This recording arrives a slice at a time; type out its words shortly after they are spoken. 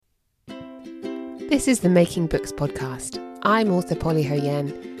This is the Making Books podcast. I'm author Polly Ho-Yen,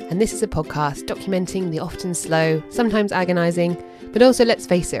 and this is a podcast documenting the often slow, sometimes agonising, but also, let's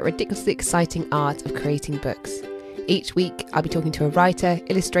face it, ridiculously exciting art of creating books. Each week, I'll be talking to a writer,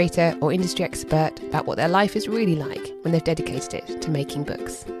 illustrator, or industry expert about what their life is really like when they've dedicated it to making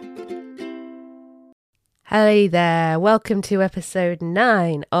books. Hey there, welcome to episode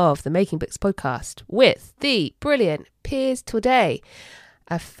 9 of the Making Books podcast with the brilliant Piers Torday,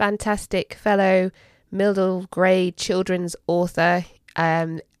 a fantastic fellow middle grade children's author,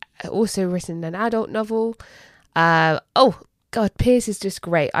 also written an adult novel. Piers is just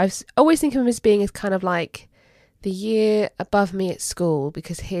great. I always think of him as being as kind of like the year above me at school,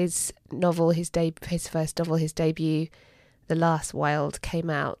 because his first novel, his debut, The Last Wild, came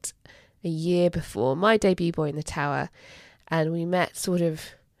out a year before my debut, Boy in the Tower, and we met sort of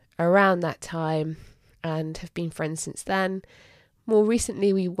around that time and have been friends since then. More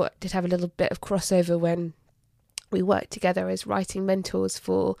recently, we did have a little bit of crossover when we worked together as writing mentors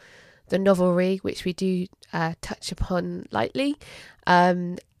for the Novelry, which we do touch upon lightly.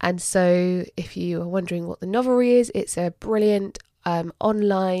 And so if you are wondering what the Novelry is, it's a brilliant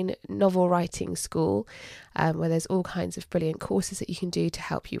online novel writing school where there's all kinds of brilliant courses that you can do to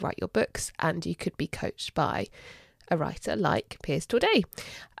help you write your books, and you could be coached by a writer like Piers Torday.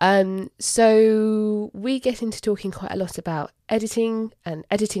 So we get into talking quite a lot about editing and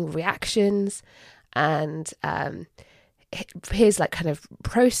editing reactions, and his like kind of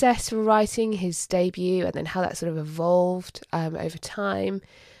process for writing his debut, and then how that sort of evolved over time.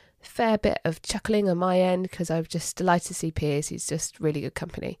 Fair bit of chuckling on my end, because I'm just delighted to see Piers. He's just really good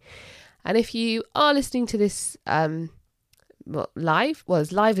company. And if you are listening to this live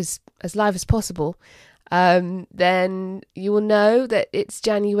as possible, then you will know that it's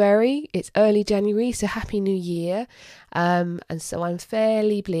January, it's early January, so Happy New Year. And so I'm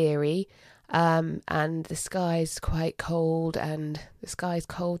fairly bleary, and the sky's quite cold, and the sky's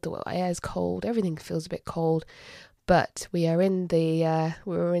cold, the air's cold, everything feels a bit cold. But we are in the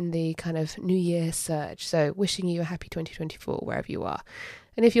kind of New Year surge. So wishing you a happy 2024 wherever you are.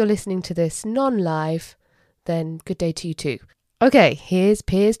 And if you're listening to this non-live, then good day to you too. Okay, here's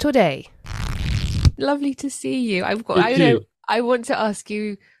Piers Torday. Lovely to see you. I want to ask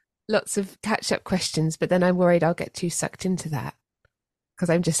you lots of catch-up questions, but then I'm worried I'll get too sucked into that, because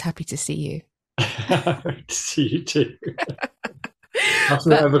I'm just happy to see you. To see you too. Ask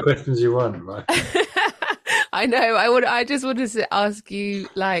whatever questions you want, right? I know. I just wanted to ask you,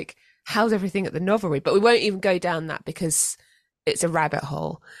 like, how's everything at the Novelry? But we won't even go down that because it's a rabbit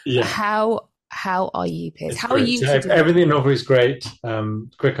hole. Yeah. How are you, Piers? How great. are you so today? Everything at Novelry is great.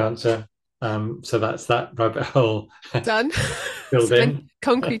 Quick answer. So that's that rabbit hole Done. filled in.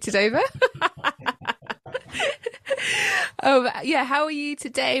 Concreted over. Yeah. How are you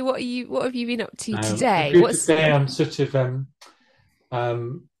today? What have you been up to today? Today I'm sort of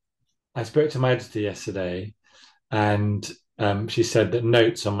I spoke to my editor yesterday, and she said that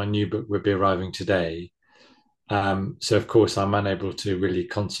notes on my new book would be arriving today. So of course I'm unable to really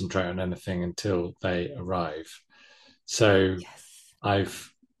concentrate on anything until they arrive. So yes.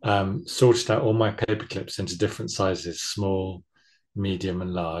 I've sorted out all my paper clips into different sizes, small, medium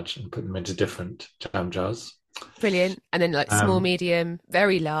and large, and put them into different jam jars. Brilliant. And then like small, medium,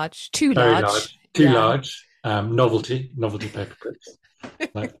 very large, too large. Novelty paper clips.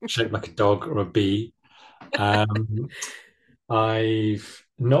 Shaped like a dog or a bee. I've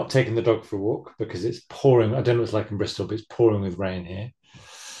not taken the dog for a walk because it's pouring. I don't know what it's like in Bristol, but it's pouring with rain here.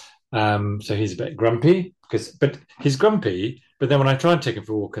 So he's a bit grumpy, but he's grumpy. But then when I try and take him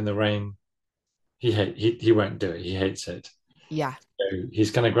for a walk in the rain, he won't do it. He hates it. Yeah. So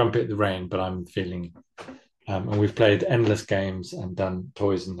he's kind of grumpy at the rain, but I'm feeling. And we've played endless games and done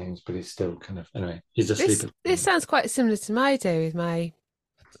toys and things, but he's still kind of, anyway, he's asleep. This sounds quite similar to my day with my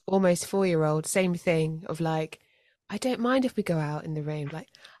almost 4-year-old. Same thing of like, I don't mind if we go out in the rain. Like,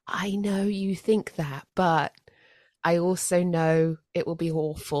 I know you think that, but I also know it will be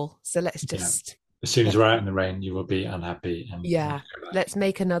awful. So let's just... Yeah. As soon as we're out in the rain, you will be unhappy. Let's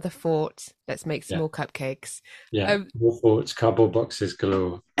make another fort. Let's make some more cupcakes. Yeah, more forts, cardboard boxes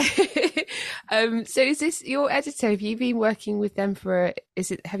galore. So is this your editor? Have you been working with them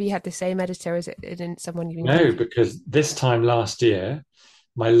have you had the same editor? Is it someone you've been No, because this time last year,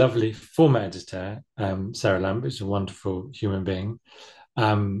 my lovely former editor, Sarah Lambert, who's a wonderful human being,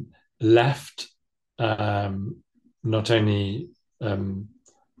 left not only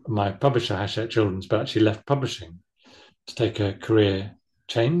my publisher, Hachette Children's, but actually left publishing to take a career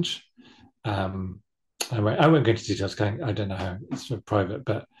change. I won't go into details because I don't know how, it's sort of private,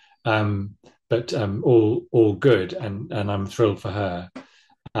 but all good, and I'm thrilled for her.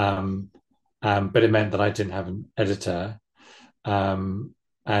 but it meant that I didn't have an editor. Um,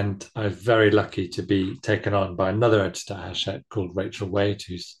 and I was very lucky to be taken on by another editor at Hachette called Rachel Wade,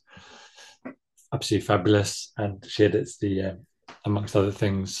 who's absolutely fabulous. And she edits amongst other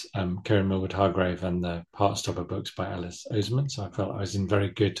things, Kieran Millwood Hargrave and the Heartstopper books by Alice Oseman. So I felt I was in very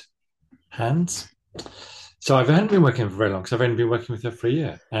good hands. So I haven't been working for very long because I've only been working with her for a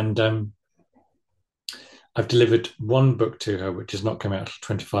year. And I've delivered one book to her, which is not coming out till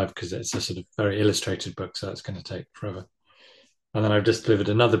 25 because it's a sort of very illustrated book. So it's going to take forever. And then I've just delivered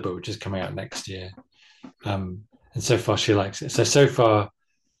another book, which is coming out next year. And so far she likes it. So far,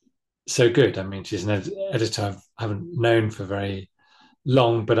 so good. I mean, she's an editor I haven't known for very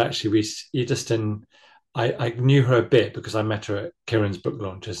long, but actually I knew her a bit because I met her at Kieran's book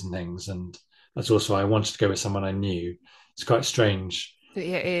launches and things. And that's also, I wanted to go with someone I knew. It's quite strange.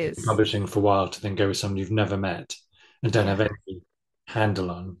 Yeah, it is. Publishing for a while to then go with someone you've never met and don't have any handle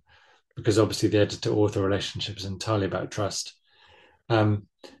on, because obviously the editor-author relationship is entirely about trust.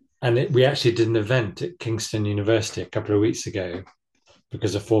 We actually did an event at Kingston University a couple of weeks ago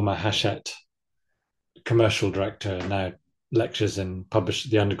because a former Hachette commercial director now lectures and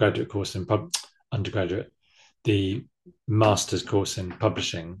publishes the undergraduate course in the master's course in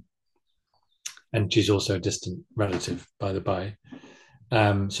publishing, and she's also a distant relative, by the by.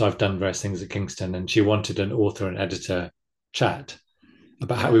 So I've done various things at Kingston, and she wanted an author and editor chat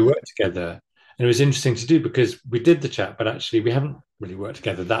about how we work together. And it was interesting to do because we did the chat, but actually we haven't really worked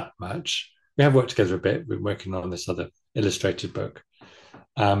together that much. We have worked together a bit. We're working on this other illustrated book.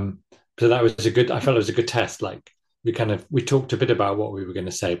 So that was I felt it was a good test. Like we talked a bit about what we were going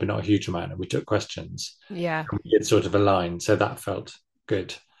to say, but not a huge amount. And we took questions. Yeah. And we did sort of align. So that felt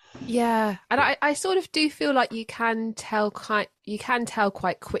good. Yeah. And I sort of do feel like you can tell quite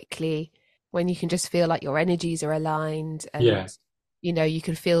quickly when you can just feel like your energies are aligned and you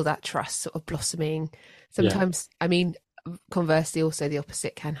can feel that trust sort of blossoming. Sometimes, I mean, conversely, also the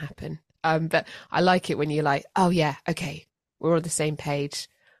opposite can happen. But I like it when you're like, oh yeah, okay, we're on the same page.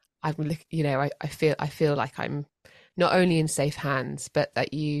 I feel like I'm not only in safe hands, but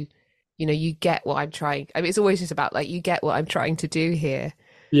that you get what I'm trying. I mean, it's always just about like, you get what I'm trying to do here.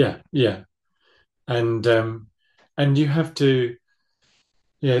 Yeah. And you have to,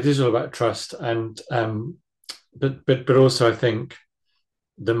 it is all about trust. And, but also I think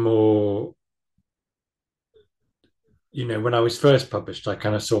the more, when I was first published, I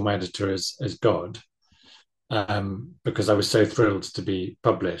kind of saw my editor as God, because I was so thrilled to be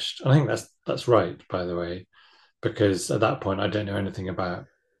published. I think that's right, by the way, because at that point I don't know anything about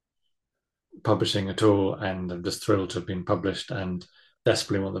publishing at all, and I'm just thrilled to have been published and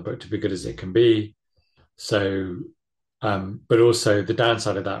desperately want the book to be good as it can be. So, but also the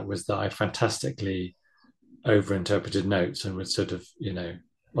downside of that was that I fantastically overinterpreted notes and would sort of,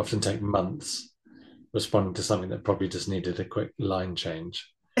 often take months responding to something that probably just needed a quick line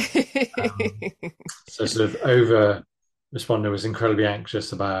change. So sort of over responder was incredibly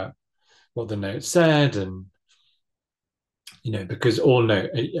anxious about what the note said, and because all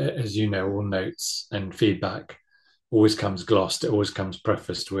notes and feedback always comes glossed, it always comes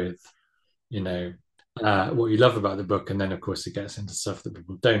prefaced with what you love about the book, and then of course it gets into stuff that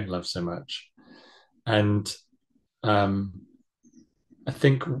people don't love so much. And I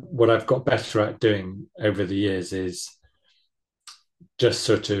think what I've got better at doing over the years is just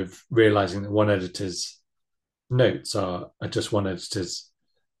sort of realizing that one editor's notes are just one editor's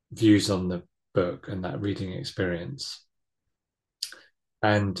views on the book and that reading experience.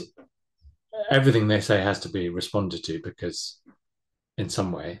 And everything they say has to be responded to in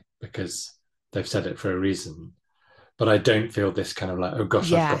some way, because they've said it for a reason. But I don't feel this kind of like, oh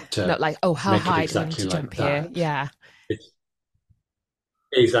gosh, I've got to not like, oh, how high do I need to like jump that. here? Yeah.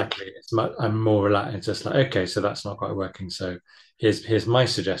 Exactly. I'm more relaxed. It's just like, okay, so that's not quite working. So here's my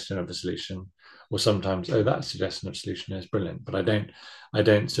suggestion of a solution. Or sometimes, oh, that suggestion of solution is brilliant. But I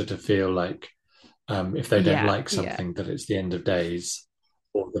don't sort of feel like if they don't like something that it's the end of days,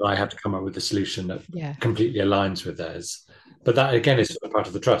 or that I have to come up with a solution that completely aligns with theirs. But that again is sort of part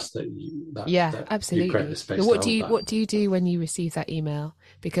of the trust that absolutely. You create the space. What do you do when you receive that email?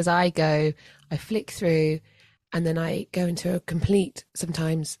 Because I flick through, and then I go into a complete,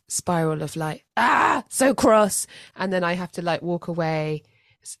 sometimes, spiral of like, so cross. And then I have to like walk away.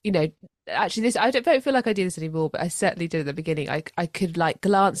 Actually, I don't feel like I do this anymore, but I certainly did at the beginning. I could like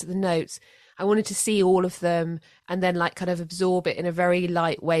glance at the notes. I wanted to see all of them and then like kind of absorb it in a very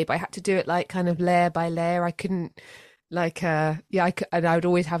light way, but I had to do it like kind of layer by layer. I couldn't like, and I would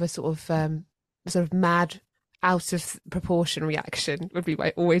always have a sort of mad, out of proportion reaction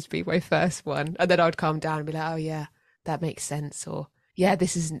would always be my first one, and then I would calm down and be like, oh yeah, that makes sense, or yeah,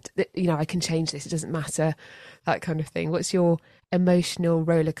 this isn't, I can change this. It doesn't matter, that kind of thing. What's your emotional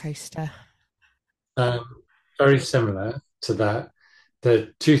roller coaster? Um, Very similar to that.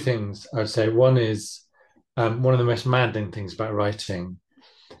 The two things I would say, one is one of the most maddening things about writing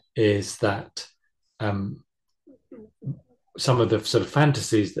is that um, some of the sort of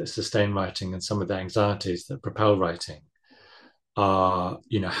fantasies that sustain writing and some of the anxieties that propel writing are,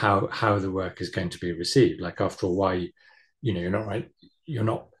 how the work is going to be received. Like after all, why, you're not right, you're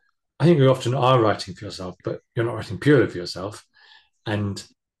not. I think you often are writing for yourself, but you're not writing purely for yourself, and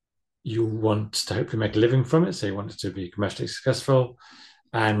you want to hopefully make a living from it. So you want it to be commercially successful,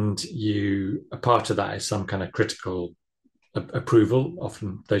 and a part of that is some kind of critical approval.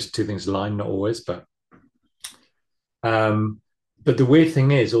 Often those two things align, not always, um, but the weird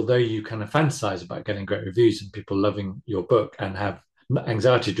thing is, although you kind of fantasize about getting great reviews and people loving your book and have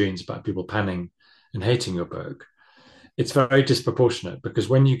anxiety dreams about people panning and hating your book, it's very disproportionate because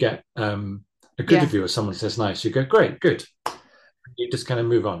when you get a good Yeah. review or someone says nice, you go, great, good. You just kind of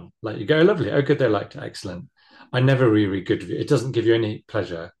move on. Like you go, oh, lovely. Oh, good. They liked it. Excellent. I never read good review. It doesn't give you any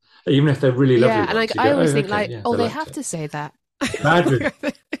pleasure. Even if they're really lovely Yeah. And ones, you I go, oh, always think okay. like, Yeah, oh, they they liked have it. to say that. Bad review.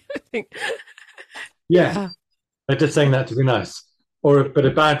 I think, Yeah. yeah. They're just saying that to be nice. But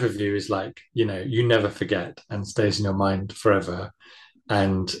a bad review is like, you never forget and stays in your mind forever.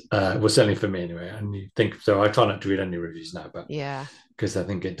 And well, certainly for me anyway. And you think so. I try not to read any reviews now, but Yeah. because I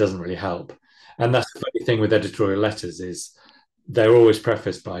think it doesn't really help. And that's the funny thing with editorial letters is they're always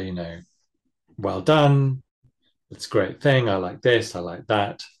prefaced by, well done, it's a great thing. I like this, I like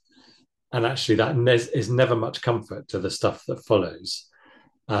that. And actually, that is never much comfort to the stuff that follows.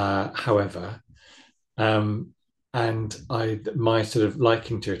 However, um, and my sort of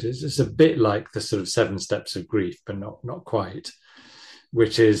liking to it is it's a bit like the sort of 7 steps of grief, but not quite.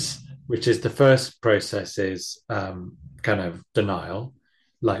 Which is the first process is kind of denial,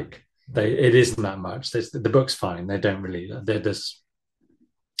 like it isn't that much. The book's fine. They don't really. They're just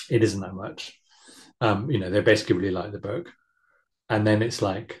it isn't that much. They basically really like the book, and then it's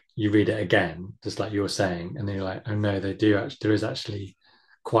like you read it again, just like you were saying, and then you're like, oh no, they do actually. There is actually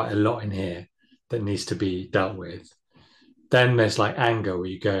quite a lot in here that needs to be dealt with. Then there's like anger, where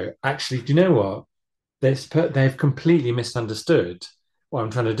you go, actually, do you know what? They've completely misunderstood what I'm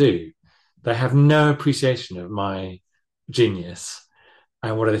trying to do. They have no appreciation of my genius.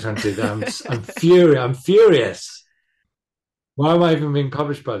 And what are they trying to do? I'm furious. I'm furious. Why am I even being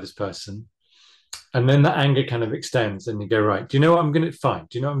published by this person? And then that anger kind of extends, and you go, right, do you know what I'm going to find?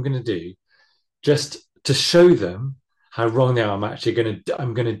 Do you know what I'm going to do? Just to show them how wrong they are,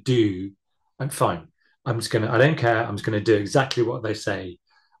 I'm going to do, I'm fine. I don't care. I'm just going to do exactly what they say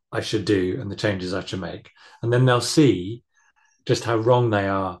I should do and the changes I should make. And then they'll see just how wrong they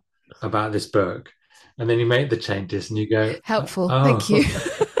are about this book. And then you make the changes and you go, Helpful. Thank you.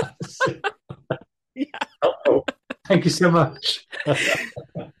 oh, Yeah. oh, thank you so much.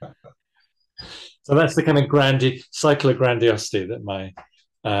 So that's the kind of cycle of grandiosity that my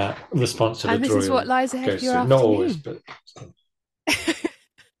response to And this is what editorial lies ahead of goes your through. Not always, afternoon. but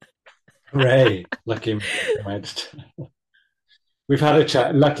hooray, lucky my editor. We've had a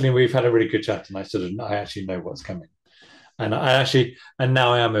chat. Luckily, we've had a really good chat, and I actually know what's coming. And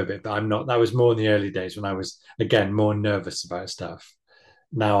now I am a bit, but I'm not. That was more in the early days when I was again more nervous about stuff.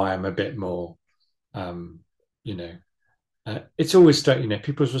 Now I am a bit more, um, you know, it's always strange.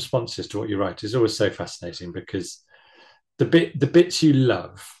 People's responses to what you write is always so fascinating because the bits you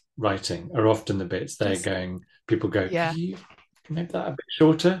love writing are often the bits they're Yes. going. People go, could Yeah. you make that a bit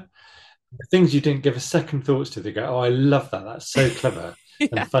shorter? The things you didn't give a second thoughts to, they go, oh, I love that. That's so clever and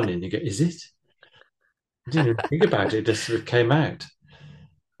Yeah. funny. And you go, is it? I didn't even think about it. It just sort of came out.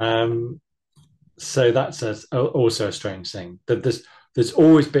 Um, so that's also a strange thing that there's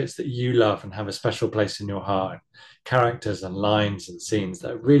always bits that you love and have a special place in your heart, characters and lines and scenes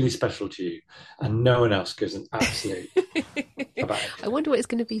that are really special to you, and no one else gives an absolute about I it. wonder what it's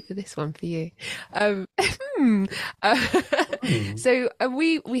going to be for this one for you. Hmm. Uh, Hmm. so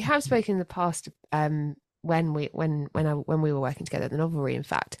we have spoken in the past when we were working together at the Novelry, in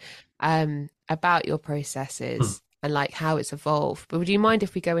fact, about your Hmm. processes and like how it's evolved. But would you mind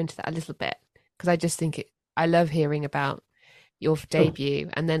if we go into that a little bit? Because I just think I love hearing about your Sure. debut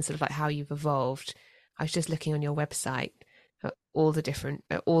and then sort of like how you've evolved. I was just looking on your website at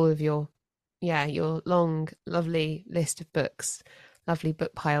all of your, yeah, your long, lovely list of books, lovely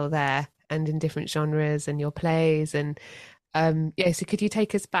book pile there, and in different genres and your plays. And yeah, so could you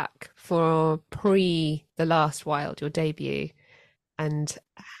take us back for pre The Last Wild, your debut? And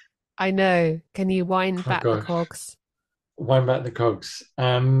I know, can you wind Oh back the gosh, cogs? wind back the cogs.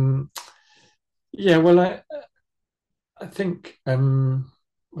 Yeah, well, I think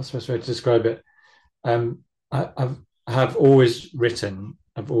what's the best way to describe it? Um, I have always written.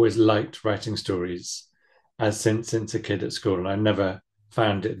 I've always liked writing stories, as since a kid at school, and I never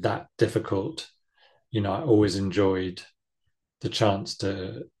found it that difficult. I always enjoyed the chance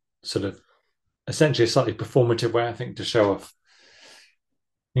to sort of essentially a slightly performative way, I think, to show off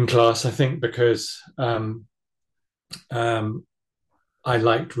in class. I think because um, I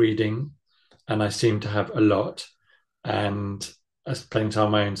liked reading, and I seemed to have a lot, and as playing time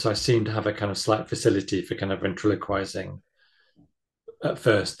on my own, so I seemed to have a kind of slight facility for kind of ventriloquizing at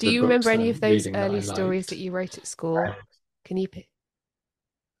first Do the you remember books any and of those reading that I early stories that liked. you wrote at school? Can you pick?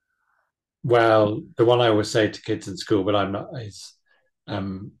 Well, the one I always say to kids in school, but I'm not, is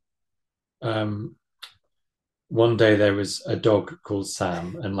um, um, one day there was a dog called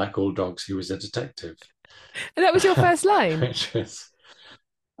Sam, and like all dogs, he was a detective, And that was your first line. which is,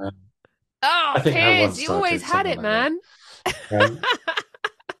 um, Oh, I think how one Piers, you always started, had something it, like that. man. Um,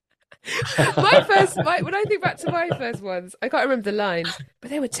 When I think back to my first ones, I can't remember the lines, but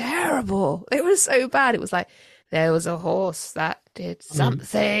they were terrible. They were so bad. It was like, there was a horse that did I mean,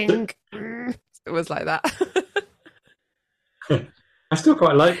 something. It was like that. I still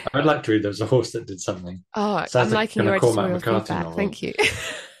quite like. I'd like to read. There was a horse that did something. Oh, I'm Sounds like a liking kind your of Cormac editorial McCarthy feedback. novel. Thank you.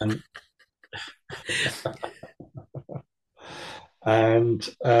 And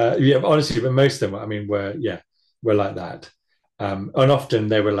yeah, honestly, but most of them, I mean, were like that. And often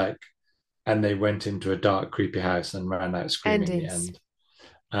they were like, and they went into a dark, creepy house and ran out screaming. The Endings. end.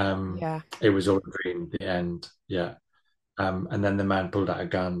 Um, Yeah. it was all a dream. The end. Yeah. And then the man pulled out a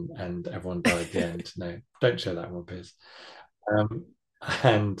gun and everyone died. The end. No, don't show that one, please. Um,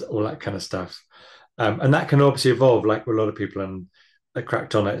 and all that kind of stuff. And that can obviously evolve, like a lot of people. And I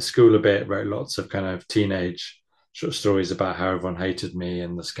cracked on at school a bit, wrote lots of kind of teenage short stories about how everyone hated me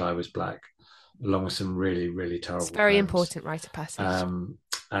and the sky was black, along with some really, really It's terrible very poems. important rite of passage. Um,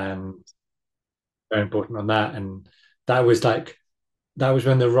 and very important on that. And that was like, that was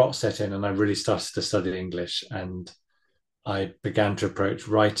when the rot set in, and I really started to study English. And I began to approach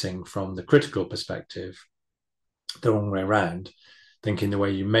writing from the critical perspective, the wrong way around, thinking the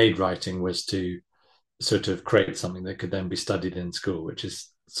way you made writing was to sort of create something that could then be studied in school, which is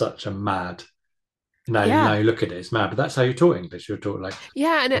such a mad. Now Yeah. you look at it, it's mad, but that's how you taught English. You're taught like,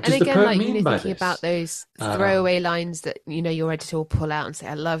 Yeah, what and does the again, poet like, mean by thinking about this? those Um, throwaway lines that, your editor will pull out and say,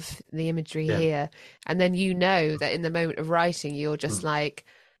 I love the imagery yeah, here. And then that in the moment of writing, you're just mm. like,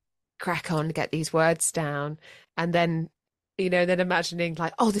 crack on, get these words down. And then, then imagining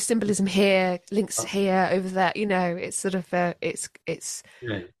like, oh, the symbolism here, links here, over there, it's sort of, Yeah.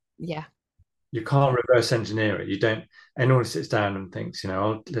 yeah. You can't reverse engineer it. You don't. Anyone sits down and thinks,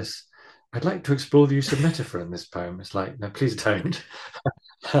 I'd like to explore the use of metaphor in this poem. It's like, no, please don't.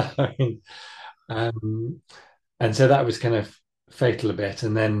 I mean, um, and so that was kind of fatal a bit.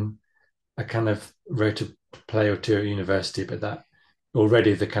 And then I kind of wrote a play or two at university, but that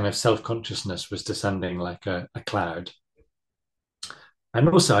already the kind of self consciousness was descending like a cloud. And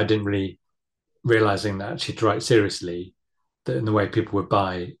also, I didn't really realizing that actually to write seriously, that in the way people would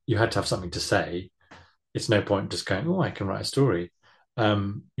buy, you had to have something to say. It's no point just going, oh, I can write a story,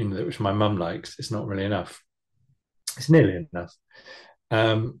 which my mum likes. It's not really enough. It's nearly enough.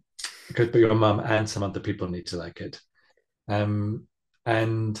 Because but your mum and some other people need to like it.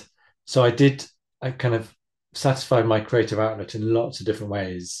 And so I kind of satisfied my creative outlet in lots of different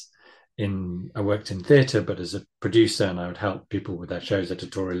ways. I worked in theatre, but as a producer, and I would help people with their shows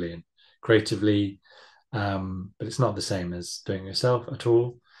editorially and creatively. But it's not the same as doing it yourself at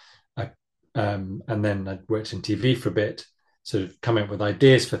all. And then I worked in TV for a bit, sort of coming up with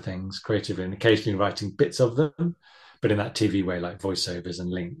ideas for things creatively and occasionally writing bits of them, but in that TV way, like voiceovers and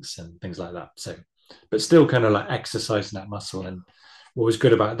links and things like that. So, but still kind of like exercising that muscle. And what was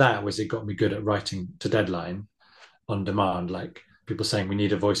good about that was it got me good at writing to deadline on demand, like people saying, we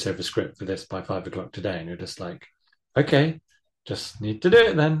need a voiceover script for this by 5 o'clock today. And you're just like, okay, just need to do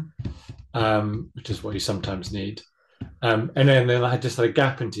it then, which is what you sometimes need. And then I just had a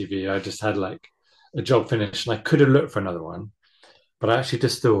gap in TV. I just had like a job finished, and I could have looked for another one, but I actually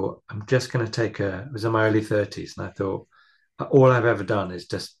just thought I'm just going to it was in my early 30s, and I thought all I've ever done is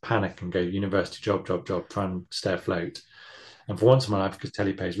just panic and go university, job, job, job, try and stay afloat. And for once in my life, because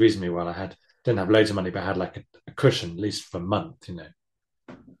telly pays reasonably well, didn't have loads of money, but I had like a cushion at least for a month.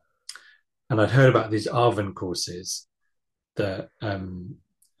 And I'd heard about these Arvin courses that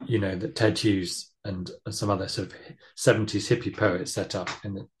that Ted Hughes and some other sort of 70s hippie poets set up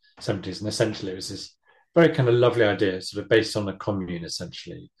in the 70s. And essentially it was this very kind of lovely idea, sort of based on a commune,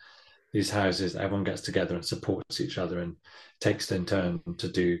 essentially. These houses, everyone gets together and supports each other and takes it in turn to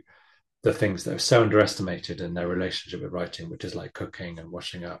do the things that are so underestimated in their relationship with writing, which is like cooking and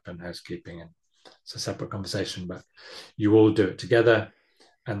washing up and housekeeping. And it's a separate conversation, but you all do it together.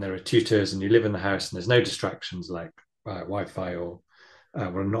 And there are tutors, and you live in the house, and there's no distractions like Wi-Fi or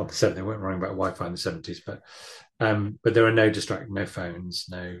well, not the 70s. They weren't worrying about Wi-Fi in the 70s, but there are no distractions, no phones,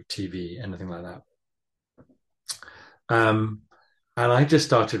 no TV, anything like that. Um, and I just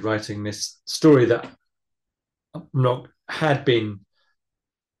started writing this story that not had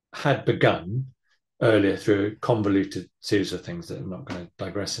begun earlier through a convoluted series of things that I'm not going to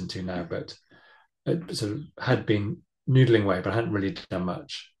digress into now, but it sort of had been noodling away, but I hadn't really done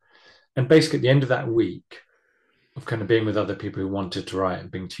much. And basically, at the end of that week of kind of being with other people who wanted to write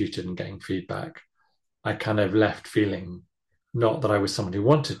and being tutored and getting feedback, I kind of left feeling not that I was someone who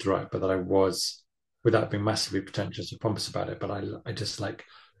wanted to write, but that I was, without being massively pretentious or pompous about it, but I just like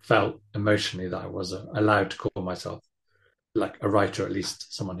felt emotionally that I was allowed to call myself like a writer, at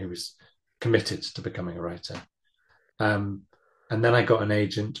least someone who was committed to becoming a writer. Um, and then I got an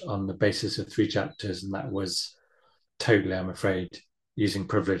agent on the basis of 3 chapters, and that was totally, I'm afraid, using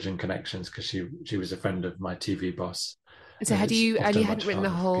privilege and connections because she was a friend of my TV boss, So and had it's you, and often you hadn't much written the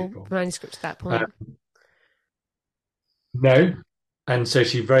harder for whole people. manuscript at that Um, point? no, and so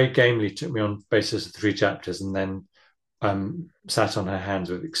she very gamely took me on the basis of 3 chapters, and then sat on her hands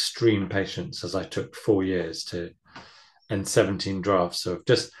with extreme patience as I took 4 years to and 17 drafts of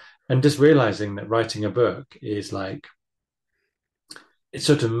just realizing that writing a book is like, it's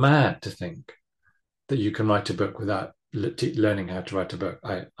sort of mad to think that you can write a book without learning how to write a book.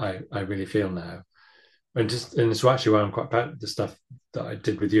 I really feel now, and it's actually why I'm quite proud of the stuff that I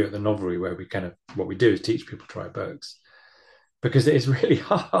did with you at the Novelry, where we kind of, what we do is teach people to write books, because it is really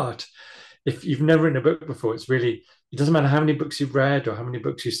hard. If you've never written a book before, it doesn't matter how many books you've read or how many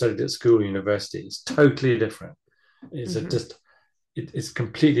books you studied at school or university. It's totally different. It's Mm-hmm. it's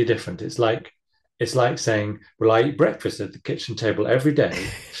completely different. It's like saying, "Well, I eat breakfast at the kitchen table every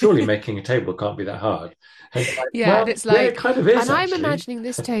day. Surely making a table can't be that hard." And it's like, Yeah, and well, it's yeah, it like, kind of and is I'm actually. imagining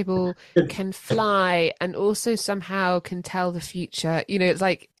this table can fly and also somehow can tell the future. It's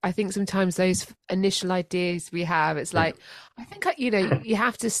like, I think sometimes those initial ideas we have, it's Yeah, like, I think, you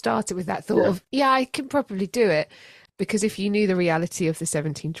have to start it with that thought yeah. of, yeah, I can probably do it. Because if you knew the reality of the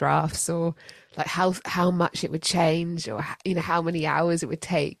 17 drafts, or like how much it would change, or how many hours it would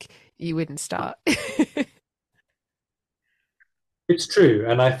take, you wouldn't start. It's true,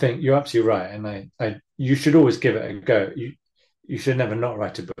 and I think you're absolutely right. And you should always give it a go. You should never not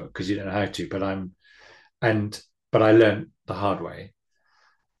write a book because you don't know how to. And but I learned the hard way,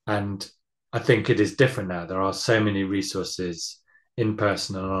 and I think it is different now. There are so many resources in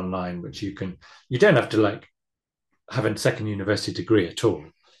person and online, which you don't have to like have a second university degree at all.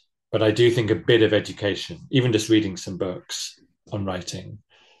 But I do think a bit of education, even just reading some books on writing,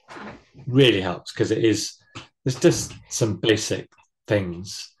 really helps, because there's just some basic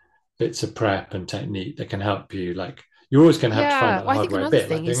things, bits of prep and technique that can help you. Like, you're always going to have to find Yeah, out the well, I hard think way a another bit,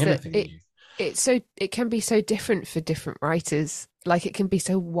 like thing doing is that anything it new. it's so it can be so different for different writers. Like, it can be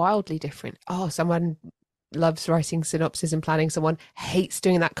so wildly different. Oh, someone loves writing synopsis and planning. Someone hates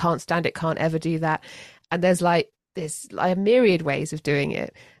doing that, can't stand it, can't ever do that. And there's like a myriad ways of doing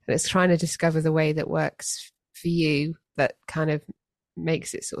it, and it's trying to discover the way that works for you, that kind of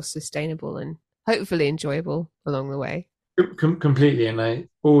makes it sort of sustainable and hopefully enjoyable along the way. Completely. And I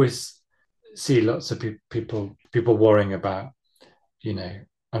always see lots of people worrying about, you know,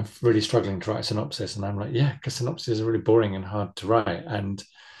 I'm really struggling to write a synopsis, and I'm like, yeah, because synopses are really boring and hard to write, and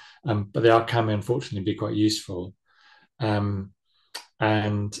but they can unfortunately be quite useful. Um,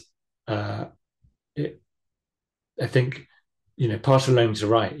 and uh, it, I think, part of learning to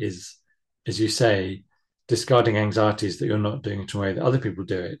write is, as you say, discarding anxieties that you're not doing it in a way that other people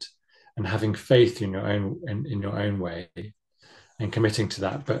do it, and having faith in your own way, and committing to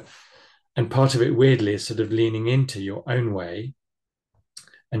that. And part of it, weirdly, is sort of leaning into your own way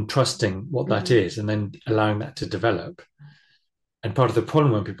and trusting what that Hmm. is, and then allowing that to develop. And part of the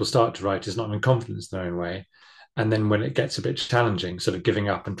problem when people start to write is not having confidence in their own way. And then when it gets a bit challenging, sort of giving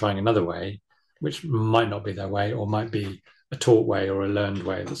up and trying another way, which might not be their way, or might be a taught way or a learned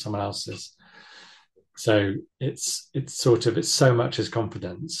way that someone else is. So it's so much as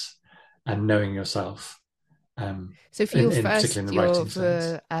confidence and knowing yourself, So for your in particular first, in the your writing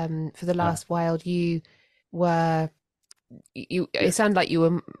sense. for the Uh, last wild, were yeah, it sounded like you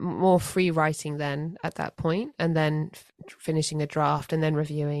were more free writing then at that point, and then finishing a draft and then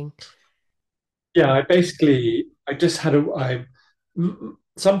reviewing. yeah. I just had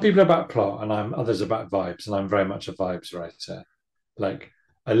some people are about plot, and others about vibes, and I'm very much a vibes writer. Like,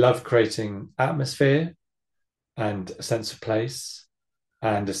 I love creating atmosphere and a sense of place.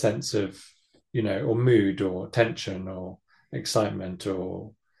 and a sense of, or mood or tension or excitement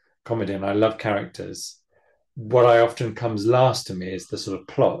or comedy. And I love characters. What I often comes last to me is the sort of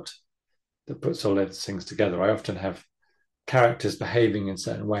plot that puts all those things together. I often have characters behaving in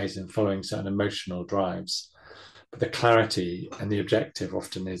certain ways and following certain emotional drives. But the clarity and the objective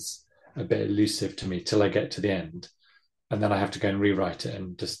often is a bit elusive to me till I get to the end. And then I have to go and rewrite it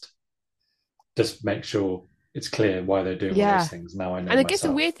and just make sure it's clear why they're doing all those Yeah. things. Now I know And I guess the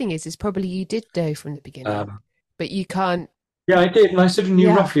myself. weird thing is probably you did know from the beginning, Um, but you can't. yeah, I did. And I sort of knew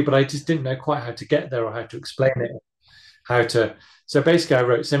Yeah. roughly, but I just didn't know quite how to get there or how to explain it, how to. So basically, I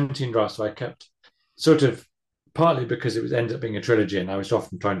wrote 17 drafts. So I kept sort of partly because it was ended up being a trilogy and I was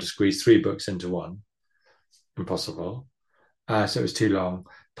often trying to squeeze 3 books into one. Impossible. So it was too long.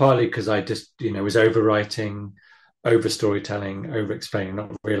 Partly because I just, was overwriting, over storytelling, over explaining,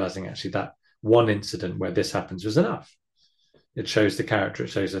 not realizing actually that one incident where this happens was enough. It shows the character, it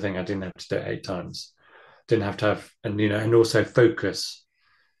shows the thing. I didn't have to do it 8 times. Didn't have to have, and also focus.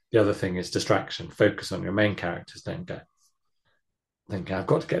 The other thing is distraction. Focus on your main characters. Don't go thinking I've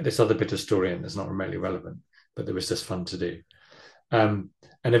got to get this other bit of story in that's not remotely relevant, but that was just fun to do. And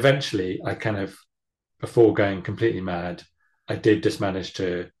eventually, I kind of, before going completely mad, I did just manage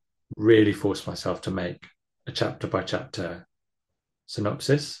to really force myself to make a chapter by chapter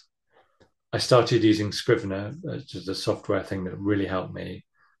synopsis. I started using Scrivener, which is a software thing that really helped me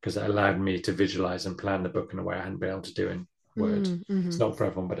because it allowed me to visualize and plan the book in a way I hadn't been able to do in Word. Mm-hmm. It's not for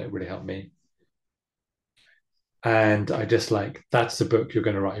everyone, but it really helped me. And I just that's the book you're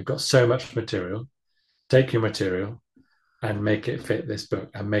going to write. You've got so much material. Take your material and make it fit this book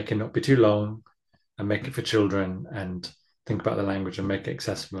and make it not be too long and make it for children and think about the language and make it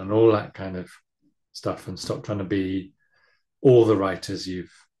accessible and all that kind of stuff, and stop trying to be all the writers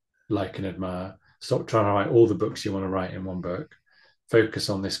you've like and admire. Stop trying to write all the books you want to write in one book. Focus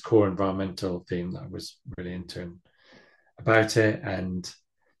on this core environmental theme that I was really into and about it, and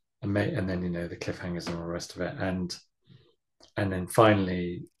then the cliffhangers and all the rest of it, and then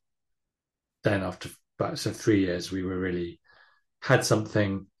finally, then after about 3 years, we were really had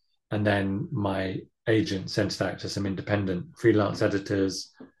something, and then my agent sent it out to some independent freelance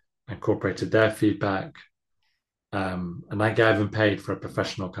editors, incorporated their feedback, and I gave them paid for a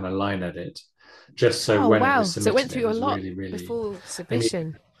professional kind of line edit, just so Oh, when it wow. was So it went submitted, it through a was lot really, really. before I mean, it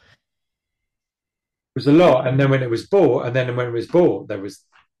submission. was a lot, and then when it was bought, there was,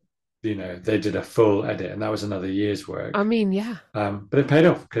 they did a full edit, and that was another year's I work. mean, yeah. But it paid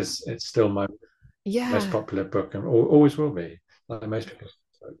off because it's still my most Yeah. popular book and always will be, like most people's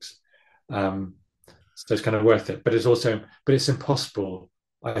books. Um, so it's kind of worth it, but it's impossible,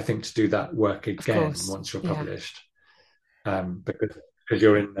 I think, to do that work Of again course. once you're Yeah. published, because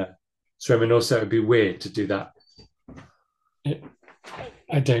you're in the swim, and also it'd be weird to do that. It,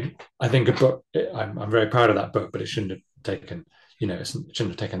 I don't. I think a book. I'm very proud of that book, but it shouldn't have taken. It shouldn't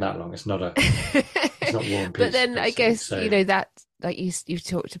have taken that long. It's not a. It's not War and But Peace, then I basically. guess, So that, like you've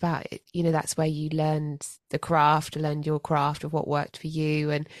talked about it, that's where you learned the craft, learned your craft of what worked for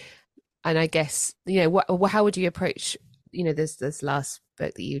you. And I guess, how would you approach, this last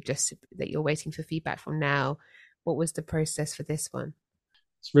book that you're waiting for feedback from now? What was the process for this one?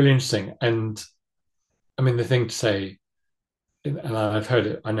 it's really interesting, and I mean the thing to say, and I've heard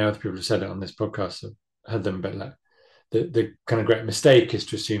it. I know other people have said it on this podcast. I've heard them, but like the kind of great mistake is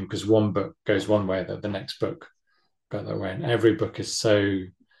to assume because one book goes one way that the next book go that way, and every book is so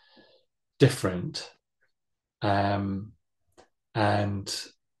different, um, and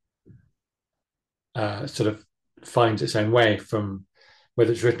sort of finds its own way, from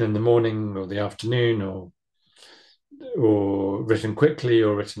whether it's written in the morning or the afternoon, or written quickly,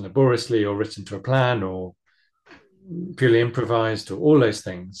 or written laboriously, or written to a plan, or purely improvised, or all those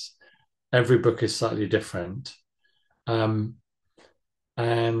things. Every book is slightly different. Um,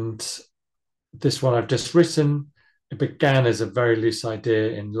 and this one I've just written, it began as a very loose idea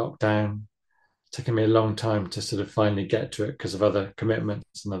in lockdown. It's taken me a long time to sort of finally get to it because of other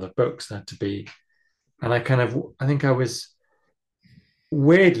commitments and other books that had to be. And I think I was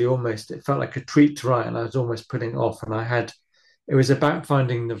weirdly, almost, it felt like a treat to write, and I was almost putting it off. And it was about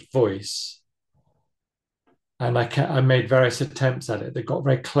finding the voice. And I made various attempts at it that got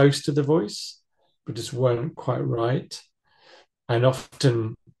very close to the voice, but just weren't quite right. And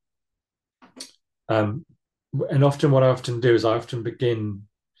often, um, what I often do is I often begin,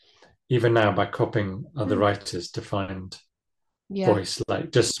 even now, by copying other Hmm. writers to find Yeah. voice,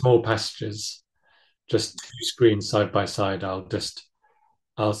 like just small passages, just 2 screens side by side.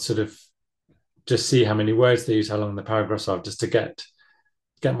 I'll sort of just see how many words they use, how long the paragraphs are, just to get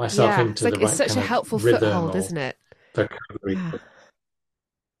myself Yeah. It's into the like, it's right such kind a of helpful rhythm foothold, or isn't it? vocabulary. Yeah.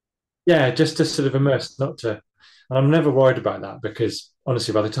 yeah, just to sort of immerse, not to. And I'm never worried about that because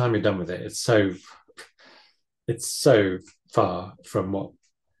honestly, by the time you're done with it, it's so far from what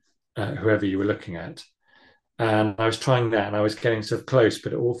whoever you were looking at. And I was trying that, and I was getting sort of close,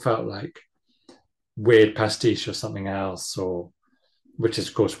 but it all felt like weird pastiche or something else, or which is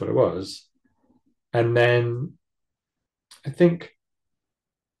of course what it was. And then I think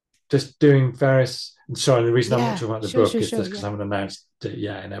just doing various. Sorry, the reason I'm not Yeah, talking about the sure, book sure, is sure. just because Yeah. I haven't announced it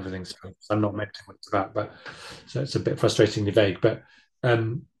yet and everything, so I'm not mentioning what it's about. But so it's a bit frustratingly vague. But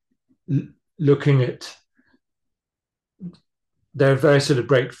um, looking at there are various sort of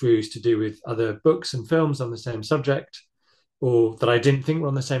breakthroughs to do with other books and films on the same subject, or that I didn't think were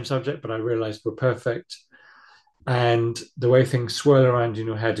on the same subject, but I realized were perfect. And the way things swirl around in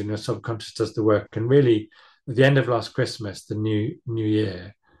your head and your subconscious does the work. And really, at the end of last Christmas, the new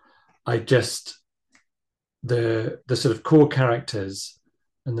year, I just the sort of core characters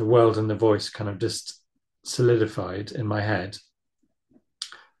and the world and the voice kind of just solidified in my head.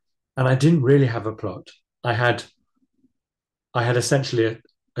 And I didn't really have a plot. I had I had essentially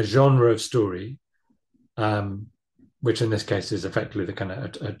a genre of story, um, which in this case is effectively the kind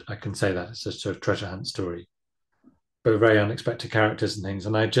of I can say that it's a sort of treasure hunt story, but very unexpected characters and things.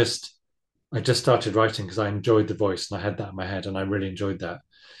 And I just started writing because I enjoyed the voice and I had that in my head and I really enjoyed that.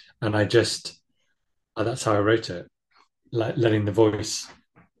 And that's how I wrote it, like letting the voice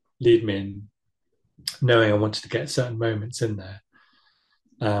lead me in, knowing I wanted to get certain moments in there,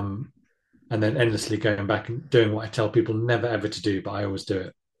 um, and then endlessly going back and doing what I tell people never ever to do, but I always do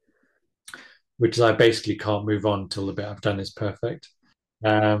it, which is I basically can't move on till the bit I've done is perfect,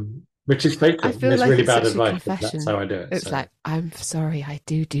 which is I fatal and feel it's like really it's bad such a advice, but that's confession. how I do it. It's So like, I'm sorry, I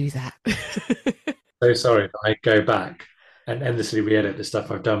do that. so sorry that I go back and endlessly re-edit the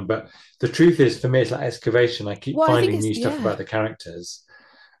stuff I've done. But the truth is, for me, it's like excavation. I keep Well, I think finding it's, new stuff yeah. about the characters,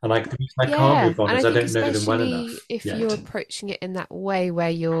 and the reason I can't Yeah, move on and I is I think don't know them well especially enough if you're yet. approaching it in that way where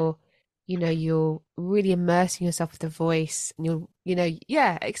you're really immersing yourself with the voice and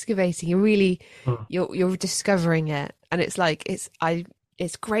yeah, excavating. You're really, Mm, you're discovering it, and it's like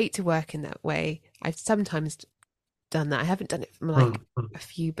it's great to work in that way. I've sometimes done that. I haven't done it from mm, like mm, a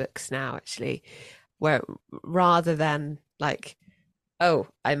few books now, actually, where rather than like, oh,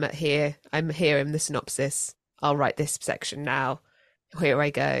 I'm here in the synopsis. I'll write this section now. Here I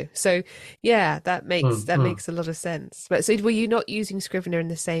go. So yeah, that makes mm, that mm. makes a lot of sense. But so were you not using Scrivener in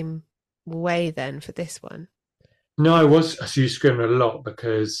the same way then for this one? No, I used Scrivener a lot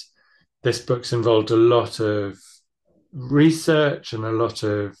because this book's involved a lot of research and a lot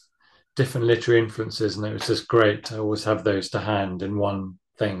of different literary influences, and it was just great to always have those to hand in one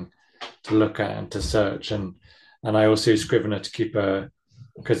thing to look at and to search. And I also use Scrivener to keep a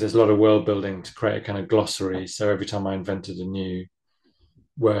because there's a lot of world building to create a kind of glossary. So every time I invented a new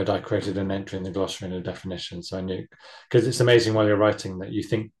word, I created an entry in the glossary and a definition. So I knew because it's amazing while you're writing that you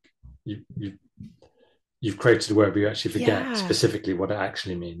think you you've created a word, but you actually forget Yeah. specifically what it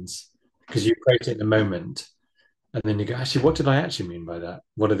actually means because you create it in the moment, and then you go, actually, what did I actually mean by that?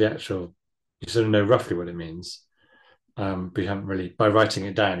 What are the actual? You sort of know roughly what it means, but you haven't really. By writing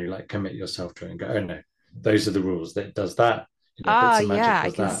it down, you like commit yourself to it and go, oh no, those are the rules. That it does that. Ah, Bits of magic yeah, I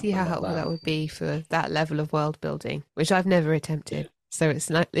does can that, see but how not helpful that. that would be for that level of world building, which I've never Yeah, attempted. So it's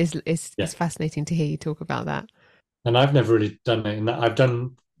not yeah. it's fascinating to hear you talk about that. And I've never really done it in that. I've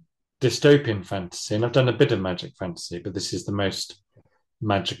done dystopian fantasy and I've done a bit of magic fantasy, but this is the most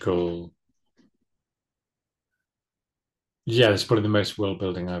magical. Yeah, it's probably the most world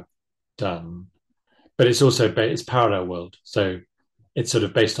building I've done. But it's also it's parallel world, so it's sort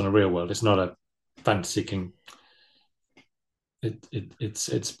of based on a real world. It's not a fantasy king.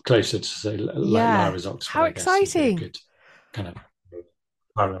 It's closer to say like Yeah. Lyra's Oxford, How I guess, would be a exciting. good kind of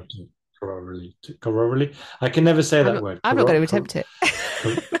parallel to corroboree. Corroboree. I can never say that word. I'm not going to attempt it.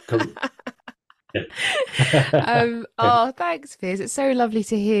 Cor, cor, yeah. Oh, thanks, Piers. It's so lovely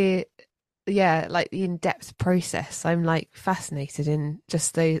to hear, yeah, like the in-depth process. I'm like fascinated in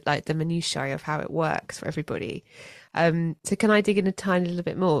just the minutiae of how it works for everybody. So can I dig in a tiny little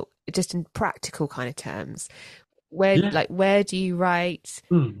bit more, just in practical kind of terms? Yeah. Where do you write?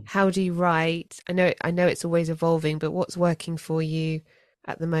 Hmm. How do you write? I know it's always evolving, but what's working for you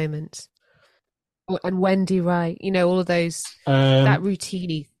at the moment? And when do you write? All of that Um,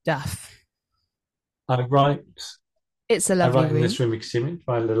 routiny stuff. I write. It's a I lovely write in room. this room because you mean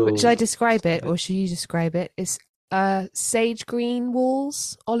my Should I little. describe it or should you describe it? It's sage green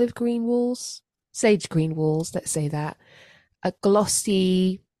walls, olive green walls, sage green walls, let's say that. A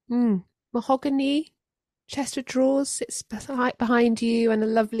glossy mahogany chest of drawers sits behind you and a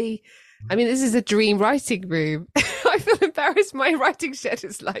lovely, I mean, this is a dream writing room. I feel embarrassed my writing shed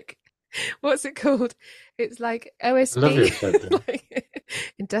is like. What's it called? It's like I love your OSB, shed then. like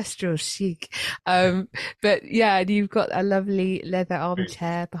industrial chic. Um, but yeah, and you've got a lovely leather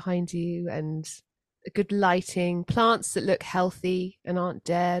armchair behind you and a good lighting, plants that look healthy and aren't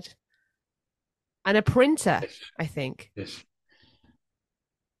dead, and a printer, Yes, I think. yes.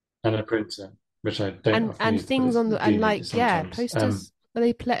 And a printer, which I don't often And use, but things on the do and need it like yeah, sometimes. posters. Are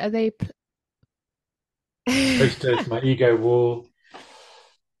they play? Are they? Posters, my ego wall,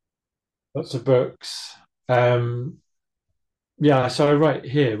 lots of books. Um, yeah, so I write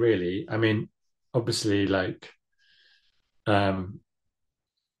here really. I mean, obviously, like um,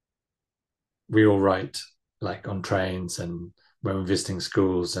 we all write like on trains and when we're visiting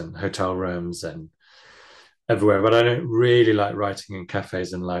schools and hotel rooms and everywhere, but I don't really like writing in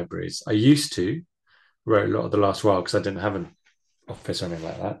cafes and libraries. I used to wrote a lot of the last while because I didn't have an office or anything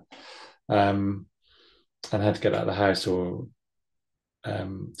like that. Um, and I had to get out of the house or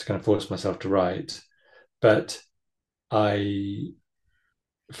to kind of force myself to write. But I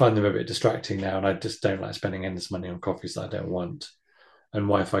find them a bit distracting now, and I just don't like spending endless money on coffees that I don't want and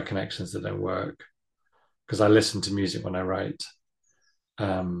Wi-Fi connections that don't work because I listen to music when I write.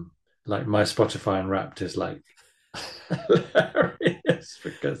 Um, like my Spotify Unwrapped is like hilarious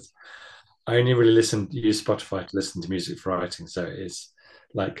because I only really use Spotify to listen to music for writing. So it is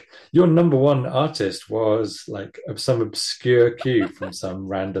like your number one artist was like some obscure cue from some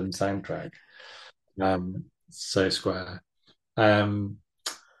random soundtrack. So square. Um,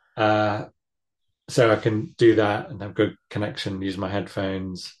 uh, so I can do that and have good connection, use my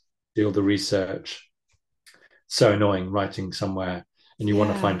headphones, do all the research. So annoying writing somewhere and you want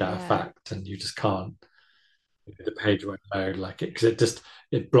to Yeah, find out a yeah. fact and you just can't. The page won't load like it because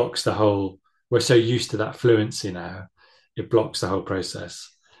it blocks the whole. We're so used to that fluency now, it blocks the whole process,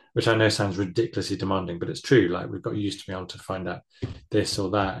 which I know sounds ridiculously demanding, but it's true. Like we've got used to being able to find out this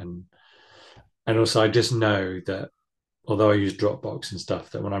or that, and also I just know that although I use Dropbox and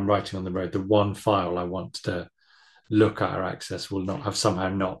stuff, that when I'm writing on the road, the one file I want to look at or access will not have somehow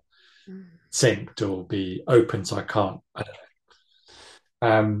not Mm. synced or be open, so I can't. I don't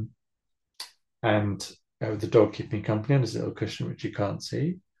know. And the dog keeping me company on his little cushion, which you can't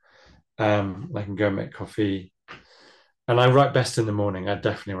see. I can go and make coffee. And I write best in the morning. I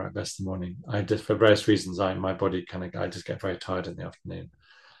definitely write best in the morning. I just, for various reasons, my body kind of, I just get very tired in the afternoon.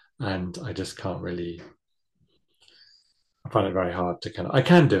 And I just can't really, I find it very hard to kind of, I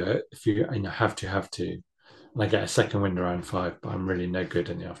can do it if have to. And I get a second wind around 5, but I'm really no good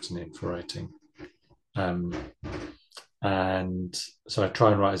in the afternoon for writing. Um, and so I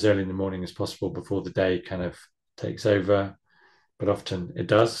try and write as early in the morning as possible before the day kind of takes over. But often it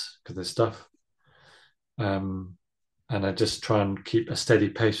does because there's stuff. Um, and I just try and keep a steady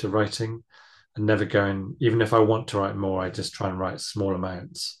pace of writing and never going, even if I want to write more, I just try and write small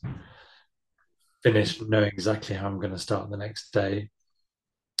amounts, finish knowing exactly how I'm going to start the next day.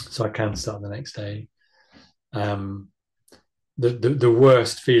 So I can start the next day. Um, the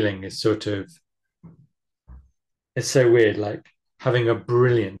worst feeling is sort of, it's so weird, like having a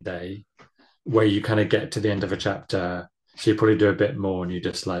brilliant day where you kind of get to the end of a chapter. So you probably do a bit more and you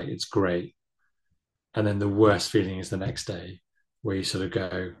just like, it's great. And then the worst feeling is the next day where you sort of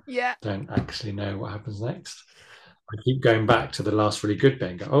go, Yeah. don't actually know what happens next. I keep going back to the last really good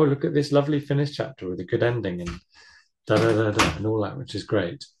bit and go, oh, look at this lovely finished chapter with a good ending and da da da da and all that, which is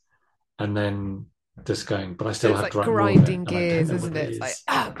great. And then just going, but I So still it's have to like write more of it grinding and I don't gears, know what isn't it it? It's like, is.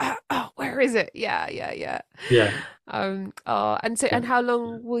 oh, oh, oh, where is it? Yeah, yeah, yeah. Yeah. Oh, and so, Yeah. and how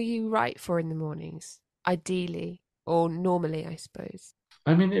long will you write for in the mornings? Ideally, or normally, I suppose.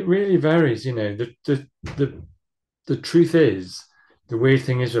 I mean, it really varies, you know. The truth is, the weird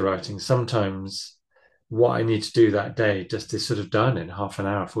thing is with writing, sometimes what I need to do that day just is sort of done in half an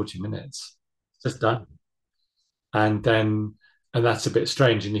hour, 40 minutes. It's just done. And then, and that's a bit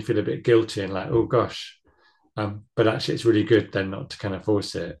strange, and you feel a bit guilty and like, oh gosh. But actually, it's really good then not to kind of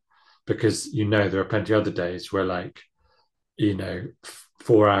force it because you know there are plenty of other days where, like, you know,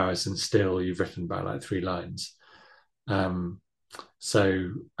 4 hours and still you've written about like 3 lines. Um,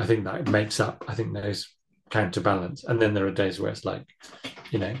 so I think that makes up, I think those counterbalance. And then there are days where it's like,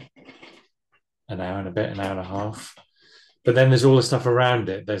 you know, an hour and a bit, an hour and a half. But then there's all the stuff around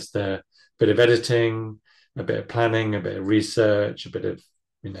it. There's the bit of editing, a bit of planning, a bit of research, a bit of,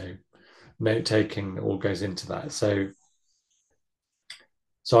 you know, note taking that all goes into that. So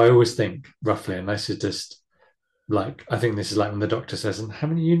I always think roughly, unless it's just like, I think this is like when the doctor says, and how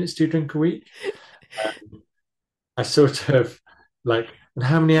many units do you drink a week? I sort of like, and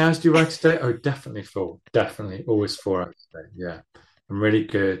how many hours do you write a day? Oh, definitely 4. Definitely always 4 hours a day. Yeah. I'm really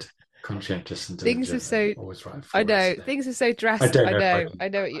good. conscientious and Things are diligent and so, always right I for us. know, things are so I drastic. don't I know if I know, can. I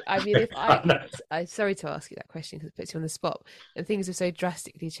know what you, I mean, if I know. I'm sorry to ask you that question because it puts you on the spot, and things have so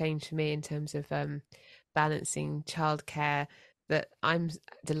drastically changed for me in terms of balancing childcare that I'm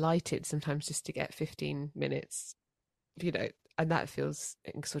delighted sometimes just to get 15 minutes, you know, and that feels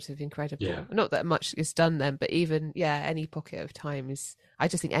sort of Yeah. incredible. Not that much is done then, but even, yeah, any pocket of time is, I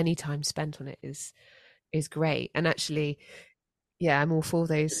just think any time spent on it is great. And actually, yeah, I'm all for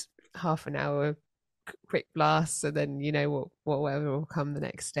those half an hour quick blasts, and then you know whatever will come the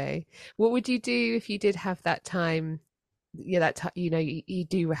next day. What would you do if you did have that time? Yeah, that you know, you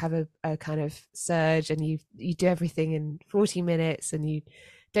do have a kind of surge, and you do everything in 40 minutes, and you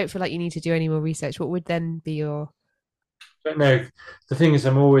don't feel like you need to do any more research. What would then be your? But no, the thing is,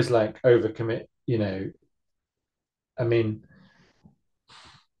 I'm always like overcommit. I mean,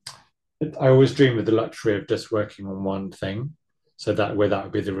 I always dream of the luxury of just working on one thing, so that way that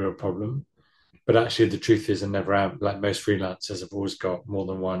would be the real problem. But actually, the truth is, I never am. Like most freelancers, have always got more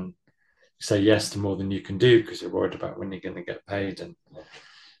than one. Say yes to more than you can do because you're worried about when you're going to get paid and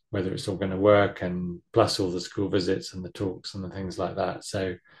whether it's all going to work, and plus all the school visits and the talks and the things like that.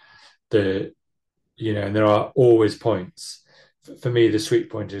 So the and there are always points. For me, the sweet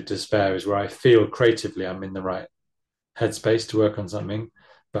point of despair is where I feel creatively I'm in the right headspace to work on something,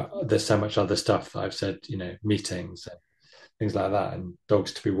 but there's so much other stuff that I've said, meetings and things like that, and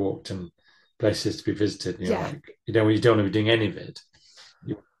dogs to be walked and places to be visited. And you're Yeah, like, you don't want to be doing any of it.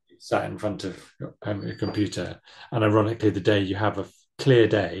 You sat in front of your computer, and ironically, the day you have a clear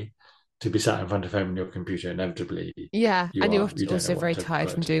day to be sat in front of home on your computer, inevitably yeah, and you're you don't know also what very to tired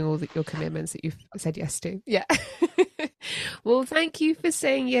from put. doing your commitments that you've said yes to. Yeah. Well, thank you for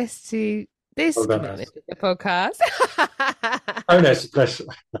saying yes to this Well done, commitment Az. to the podcast. Oh no, it's a pleasure.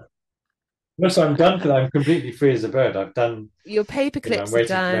 No, so I'm done for that. I'm completely free as a bird. I've done, Your paper I'm clips are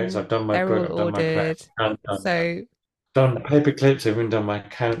waiting for notes. done. I've done my They're book. all I've done my plan. ordered. I've So, done the paper clips. I've even done my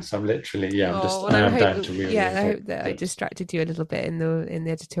accounts. I'm literally, oh, and I I am hope, down to real, yeah, real I paper hope that I clips. distracted you a little bit in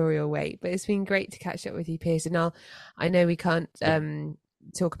the editorial wait. But it's been great to catch up with you, Piers. And I know we can't Yeah.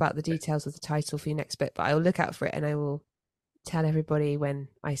 talk about the details of the title for your next book, but I will look out for it and I will tell everybody when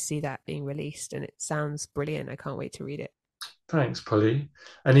I see that being released. And it sounds brilliant. I can't wait to read it. Thanks, Polly.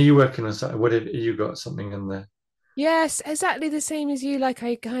 And are you working on something? What have you got something in the? Yes, exactly the same as you. Like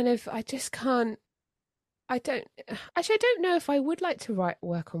I just can't. I don't actually. I don't know if I would like to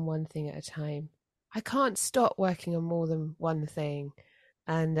work on one thing at a time. I can't stop working on more than one thing,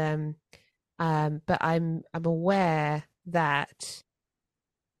 and but I'm aware that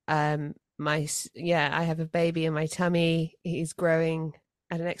I have a baby in my tummy. He's growing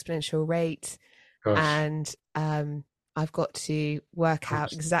at an exponential rate, Gosh, and I've got to work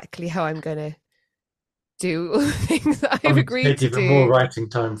out exactly how I'm going to do all the things that I'm I've going to agreed take to even more do, writing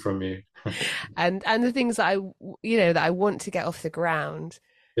time from you. and the things that that I want to get off the ground,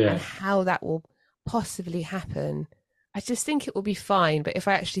 and Yeah, how that will possibly happen. I just think it will be fine, but if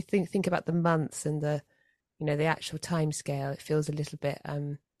I actually think about the months and the actual time scale, it feels a little bit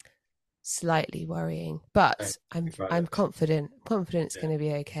slightly worrying. But about I'm it. confident it's Yeah, going to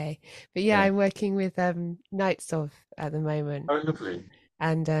be okay. But yeah, yeah. I'm working with Nights of at the moment, Oh, lovely.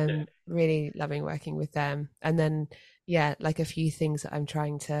 and Yeah, really loving working with them. And then yeah, like a few things that I'm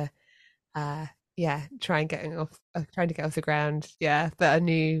trying to uh trying to get off the ground, that are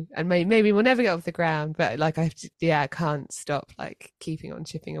new, and maybe we'll never get off the ground, but like I can't stop like keeping on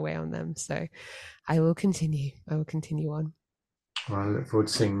chipping away on them. So I will continue on. well, I look forward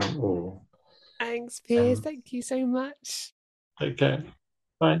to seeing them all. Thanks, Piers, And thank you so much. take care.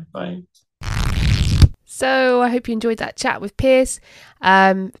 Bye, bye. So I hope you enjoyed that chat with Piers.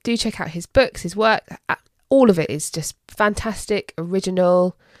 Do check out his books, his work. All of it is just fantastic,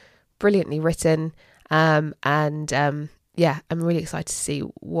 original, brilliantly written, yeah, I'm really excited to see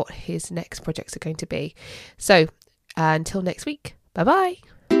what his next projects are going to be. So until next week, bye bye.